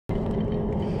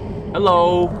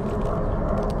Hello.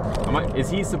 Is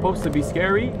he supposed to be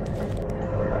scary?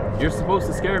 You're supposed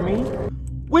to scare me?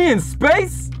 We in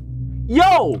space?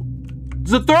 Yo!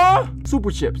 Zathura?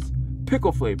 Super chips.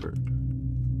 Pickle flavor.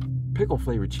 Pickle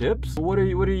flavor chips? What are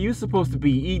you supposed to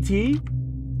be? E.T.?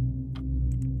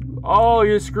 Oh,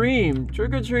 you're Scream.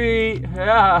 Trick or treat.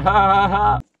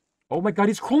 Oh my god,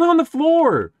 he's crawling on the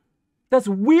floor. That's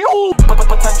weird.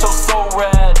 Potential so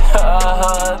red.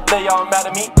 They are mad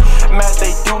at me. Mad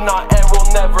they do not and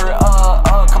will never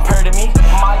compare to me.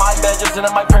 My bed isn't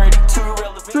in my parody too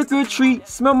relevant. Trick or treat,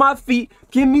 smell my feet,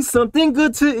 give me something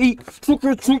good to eat. Trick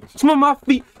or treat, smell my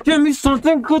feet, give me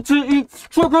something good to eat.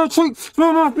 Trick or treat,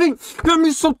 smell my feet, give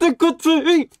me something good to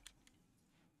eat.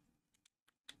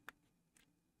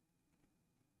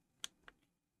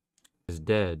 It's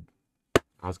dead.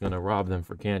 I was gonna rob them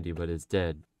for candy, but it's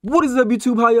dead. What is up,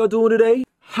 YouTube? How y'all doing today?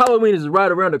 Halloween is right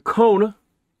around the corner.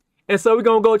 And so we're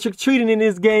gonna go trick-or-treating in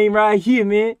this game right here,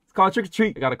 man. It's called Trick or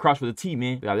Treat. I got a cross with a T,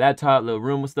 man. We got a laptop, little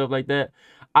room and stuff like that.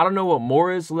 I don't know what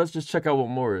more is, so let's just check out what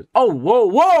more is. Oh, whoa,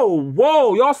 whoa,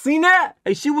 whoa. Y'all seen that?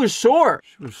 Hey, she was short.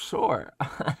 She was short.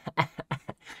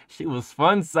 She was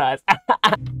fun size.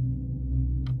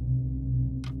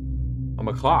 I'm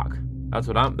a clock.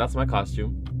 That's my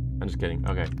costume. I'm just kidding.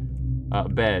 Okay.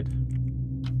 Bed.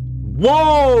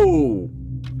 Whoa!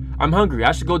 I'm hungry.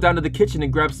 I should go down to the kitchen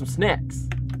and grab some snacks.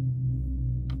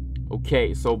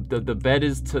 Okay, so the bed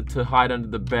is to hide under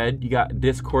the bed. You got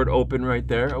Discord open right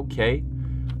there. Okay.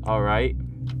 Alright.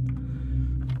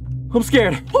 I'm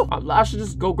scared. I should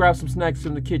just go grab some snacks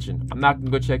from the kitchen. I'm not gonna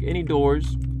go check any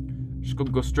doors. Just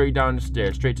go straight down the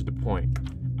stairs, straight to the point.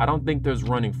 I don't think there's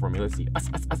running for me. Let's see.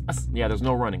 Us. Yeah, there's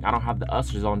no running. I don't have the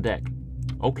ushers on deck.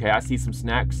 Okay, I see some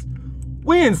snacks.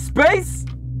 We in space?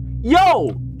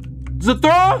 Yo!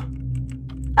 Zathura?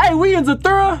 Hey, we in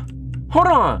Zathura? Hold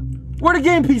on. Where the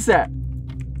game piece at?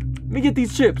 Let me get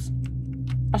these chips.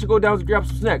 I should go down and grab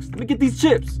some snacks. Let me get these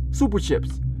chips. Super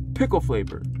chips. Pickle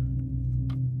flavor.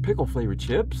 Pickle flavor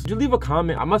chips? Did you leave a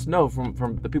comment? I must know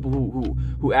from the people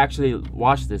who actually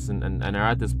watch this and are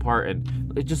at this part,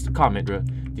 and just a comment, bro.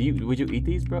 Would you eat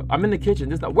these, bro? I'm in the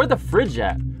kitchen. Where the fridge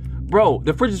at? Bro,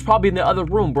 the fridge is probably in the other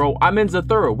room, bro. I'm in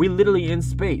Zathura. We literally in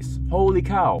space. Holy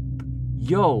cow.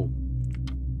 Yo.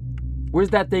 Where's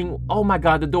that thing? Oh my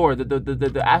god, the door.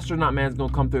 The astronaut man's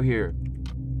gonna come through here.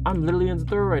 I'm literally in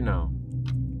Zathura right now.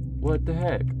 What the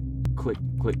heck? Click,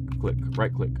 click, click.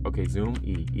 Right click. Okay, zoom.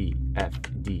 E, F,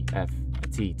 D, F,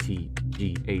 T, T,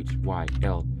 G, H, Y,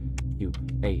 L, U,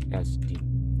 A, S, D.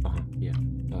 Yeah.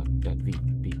 V,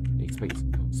 B, A, space.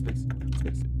 Space.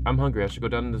 I'm hungry. I should go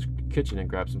down to the kitchen and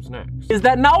grab some snacks. Is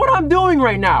that not what I'm doing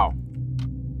right now?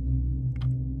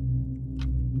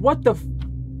 What the f—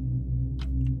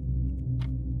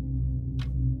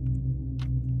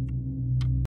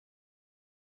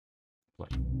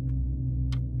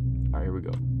 Alright, here we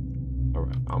go.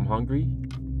 Alright, I'm hungry.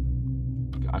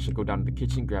 I should go down to the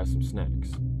kitchen, grab some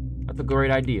snacks. That's a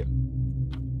great idea.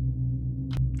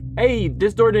 Hey,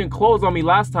 this door didn't close on me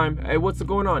last time. Hey, what's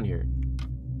going on here?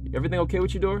 Everything okay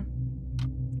with you, door?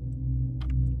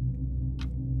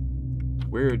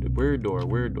 Weird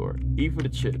door. E for the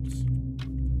chips.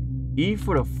 E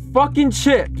for the fucking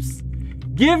chips.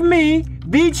 Give me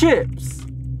the chips.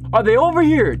 Are they over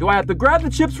here? Do I have to grab the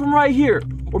chips from right here?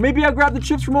 Or maybe I grab the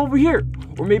chips from over here?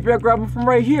 Or maybe I grab them from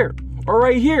right here? Or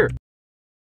right here?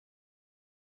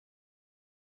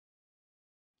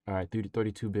 Alright,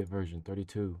 32-bit version.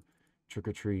 32. Trick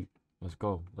or treat. Let's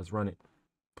go. Let's run it.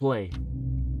 Play.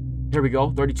 Here we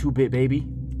go. 32-bit, baby.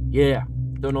 Yeah.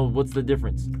 Don't know what's the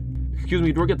difference. Excuse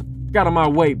me, door, get the fuck out of my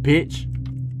way, bitch.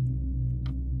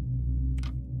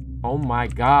 Oh my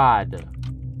god.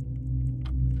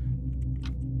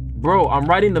 Bro, I'm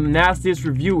writing the nastiest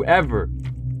review ever.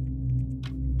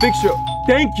 Picture.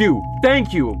 Thank you.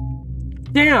 Thank you.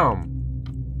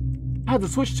 Damn. I had to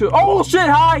switch to— oh shit,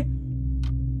 hi.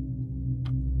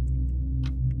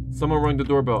 Someone rang the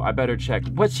doorbell. I better check.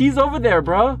 But she's over there,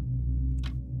 bruh.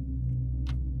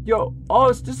 Yo, oh,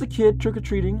 it's just a kid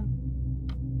trick-or-treating.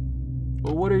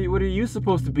 Well, what are you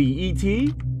supposed to be?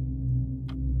 E.T.?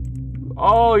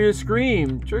 Oh, you're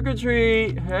Scream. Trick or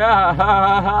treat.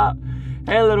 Yeah.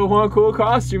 Hey, little one, cool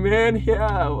costume, man.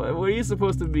 Yeah. What are you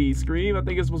supposed to be? Scream? I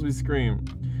think it's supposed to be Scream.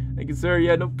 Thank you, sir.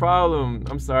 Yeah, no problem.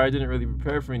 I'm sorry, I didn't really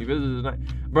prepare for any visitors tonight.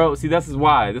 Bro, see, this is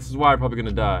why I'm probably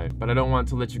gonna die. But I don't want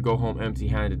to let you go home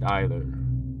empty-handed either.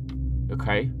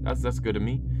 Okay, that's good of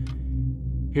me.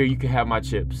 Here, you can have my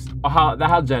chips. Oh,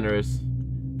 how generous.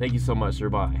 Thank you so much, sir.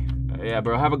 Bye. Yeah,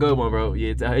 bro. Have a good one, bro.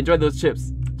 Yeah, enjoy those chips.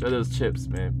 Enjoy those chips,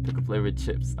 man. Pickle flavored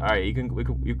chips. All right, you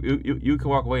can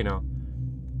walk away now.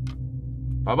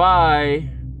 Bye bye.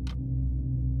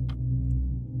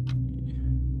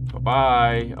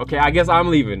 Bye. Okay, I guess I'm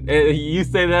leaving. You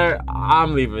stay there,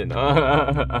 I'm leaving.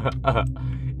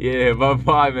 Yeah,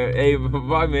 bye-bye, man. Hey,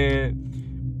 bye-bye, man.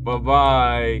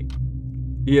 Bye-bye.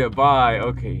 Yeah, bye.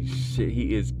 Okay, shit,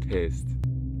 he is pissed.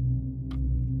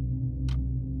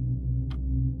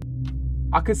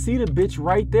 I could see the bitch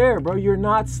right there, bro. You're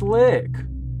not slick.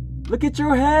 Look at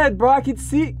your head, bro. I can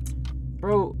see.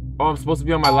 Bro, oh, I'm supposed to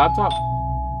be on my laptop?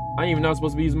 I didn't even know I was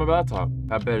supposed to be using my laptop.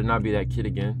 I better not be that kid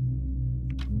again.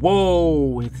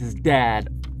 Whoa, it's his dad.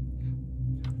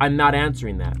 I'm not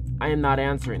answering that. I am not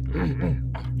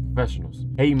answering. Professionals.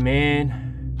 Hey, man.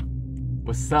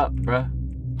 What's up, bruh?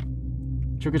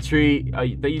 Trick or treat.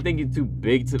 You think you're too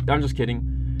big to... I'm just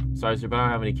kidding. Sorry, sir, but I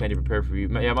don't have any candy prepared for you.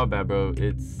 Yeah, my bad, bro.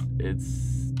 It's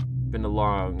been a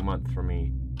long month for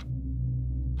me.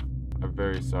 I'm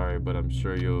very sorry, but I'm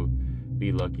sure you'll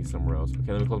be lucky somewhere else.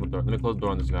 Okay, let me close the door. Let me close the door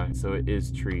on this guy. So it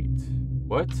is treat.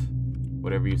 What?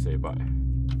 Whatever you say, bye.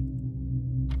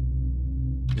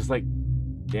 Just like,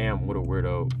 damn, what a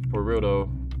weirdo. For real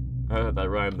though. That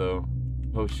rhymed though.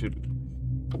 Oh shoot.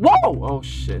 Whoa! Oh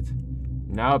shit.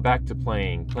 Now back to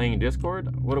playing. Playing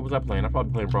Discord? What was I playing? I'm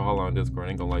probably playing Brawlhalla on Discord. I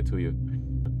ain't gonna lie to you.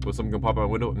 Was something gonna pop out my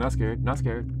window? Not scared. Not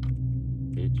scared.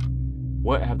 Bitch.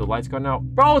 What? Have the lights gone out?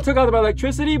 Bro, took out my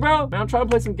electricity, bro. Man, I'm trying to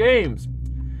play some games.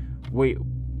 Wait.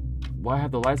 Why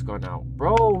have the lights gone out?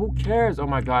 Bro, who cares? Oh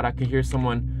my god, I can hear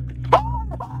someone.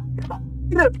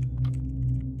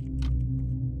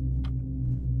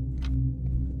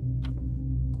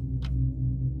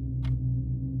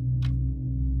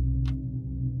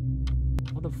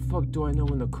 How the fuck do I know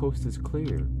when the coast is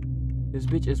clear? This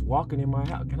bitch is walking in my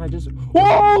house. Can I just...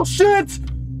 Oh, shit!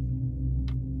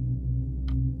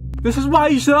 This is why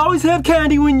you should always have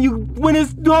candy when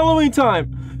it's Halloween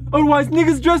time. Otherwise,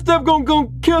 niggas dressed up gonna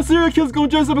kill serial killers, gonna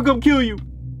dress up and come kill you.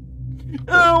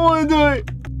 I don't wanna do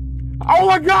it. Oh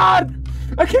my god!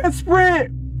 I can't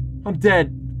sprint! I'm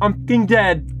dead. I'm fucking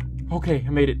dead. Okay, I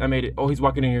made it. I made it. Oh, he's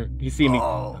walking in here. He see me.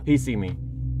 He see me.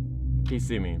 He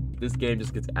see me. This game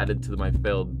just gets added to my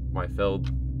failed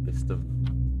list of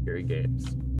scary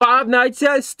games. Five Nights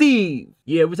at Steve.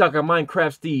 Yeah, we're talking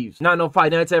Minecraft Steve's. Not no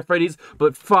Five Nights at Freddy's,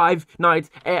 but Five Nights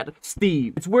at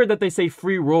Steve. It's weird that they say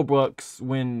free Robux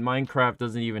when Minecraft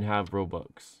doesn't even have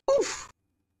Robux. Oof.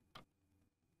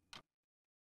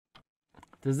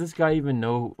 Does this guy even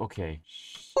know? Okay.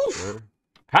 Sure.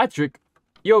 Patrick.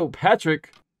 Yo,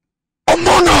 Patrick.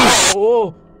 Among Us!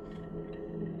 Oh.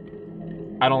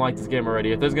 I don't like this game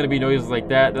already. If there's gonna be noises like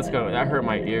that, that hurt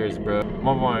my ears, bro.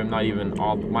 My volume not even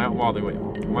all my volume.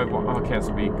 I can't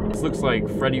speak. This looks like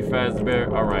Freddy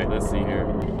Fazbear. All right, let's see here.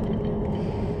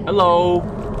 Hello.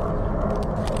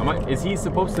 Is he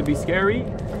supposed to be scary?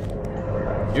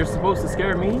 You're supposed to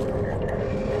scare me?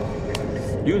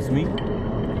 Excuse me.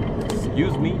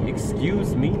 Excuse me.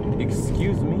 Excuse me.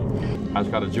 Excuse me. I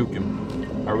just gotta juke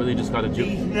him. I really just gotta juke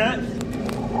him.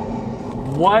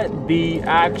 What the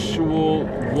actual,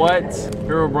 what?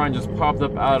 Herobrine just popped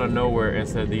up out of nowhere and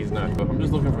said these nuts. I'm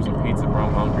just looking for some pizza, bro.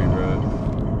 I'm hungry, bro.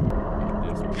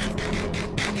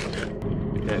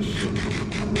 Get that shit.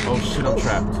 Oh shit, I'm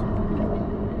trapped.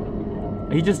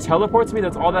 He just teleports me,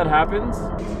 that's all that happens?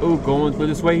 Oh, going through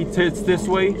this way, he tits this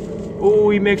way. Oh,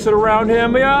 he makes it around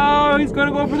him. Yo, he's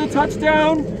gonna go for the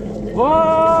touchdown.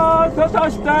 Oh, the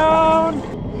touchdown.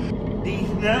 These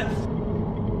nuts.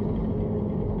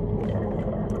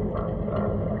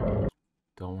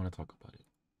 Don't want to talk about it.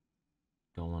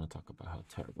 Don't want to talk about how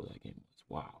terrible that game was.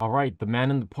 Wow. All right, the man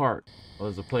in the park. Oh,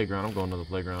 there's a playground. I'm going to the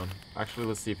playground. Actually,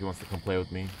 let's see if he wants to come play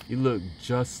with me. You look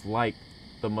just like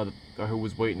the mother who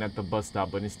was waiting at the bus stop,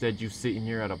 but instead you sitting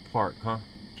here at a park, huh?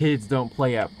 Kids don't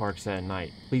play at parks at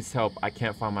night. Please help. I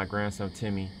can't find my grandson,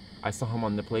 Timmy. I saw him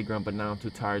on the playground, but now I'm too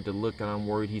tired to look, and I'm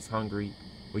worried he's hungry.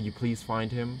 Will you please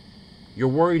find him? You're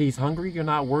worried he's hungry? You're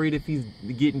not worried if he's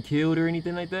getting killed or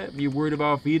anything like that? You're worried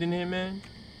about feeding him, man?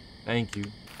 Thank you.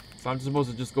 So I'm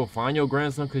supposed to just go find your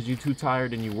grandson because you're too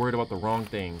tired and you're worried about the wrong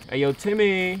thing. Hey, yo,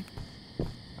 Timmy!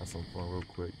 Have some fun real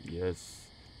quick. Yes.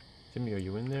 Timmy, are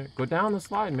you in there? Go down the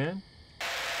slide, man.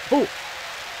 Oh!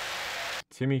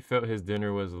 Timmy felt his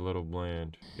dinner was a little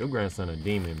bland. Your grandson a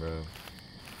demon, bro.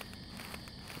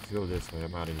 Let's go this way.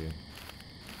 I'm out of here.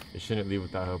 They shouldn't leave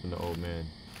without helping the old man.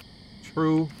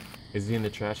 True. Is he in the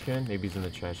trash can? Maybe he's in the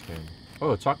trash can.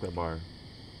 Oh, a chocolate bar.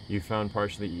 You found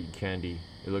partially eaten candy.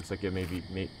 It looks like it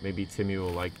maybe Timmy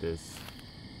will like this.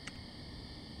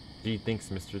 Gee, thanks,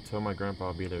 mister. Tell my grandpa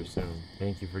I'll be there soon.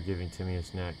 Thank you for giving Timmy a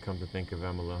snack. Come to think of it,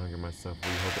 I'm a little hungry myself.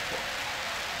 Will you hold it?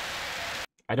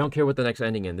 I don't care what the next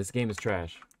ending is. This game is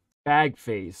trash.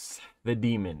 Bagface, the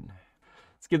demon.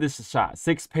 Let's give this a shot.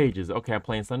 6 pages. Okay, I'm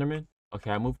playing Slenderman.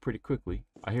 Okay, I move pretty quickly.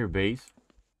 I hear bass.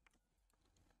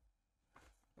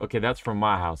 Okay, that's from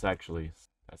my house, actually.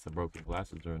 That's a broken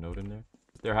glass. Is there a note in there?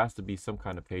 There has to be some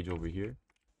kind of page over here.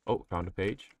 Oh, found a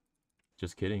page.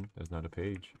 Just kidding. That's not a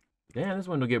page. Damn, this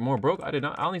one will get more broke. I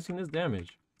only seen this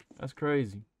damage. That's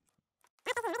crazy.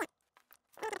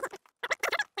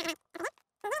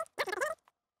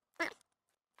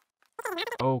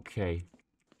 Okay.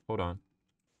 Hold on.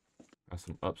 Got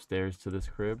some upstairs to this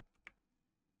crib.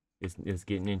 It's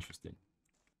getting interesting.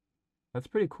 That's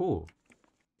pretty cool.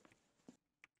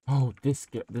 Oh,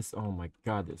 oh my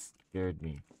god, this scared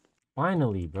me.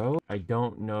 Finally, bro. I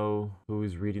don't know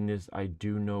who's reading this. I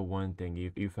do know one thing.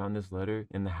 If you found this letter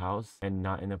in the house and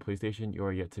not in a police station, you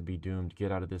are yet to be doomed.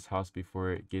 Get out of this house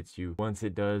before it gets you. Once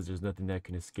it does, there's nothing that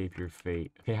can escape your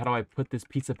fate. Okay, how do I put this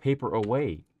piece of paper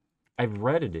away? I've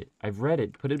read it. I've read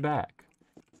it. Put it back.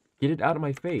 Get it out of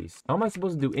my face. How am I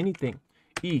supposed to do anything?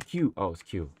 E, Q. Oh, it's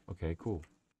Q. Okay, cool.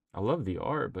 I love the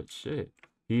art, but shit.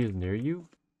 He is near you?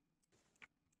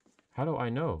 How do I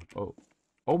know? Oh.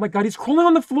 Oh my god, he's crawling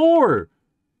on the floor!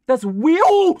 That's weird!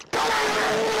 Oh!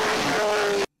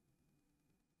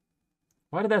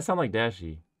 Why did that sound like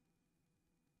Dashy?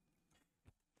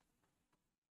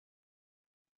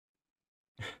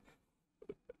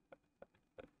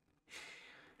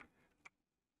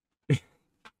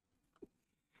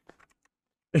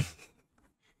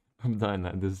 I'm done.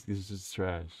 This is just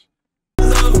trash.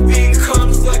 Love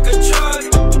becomes like a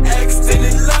drug.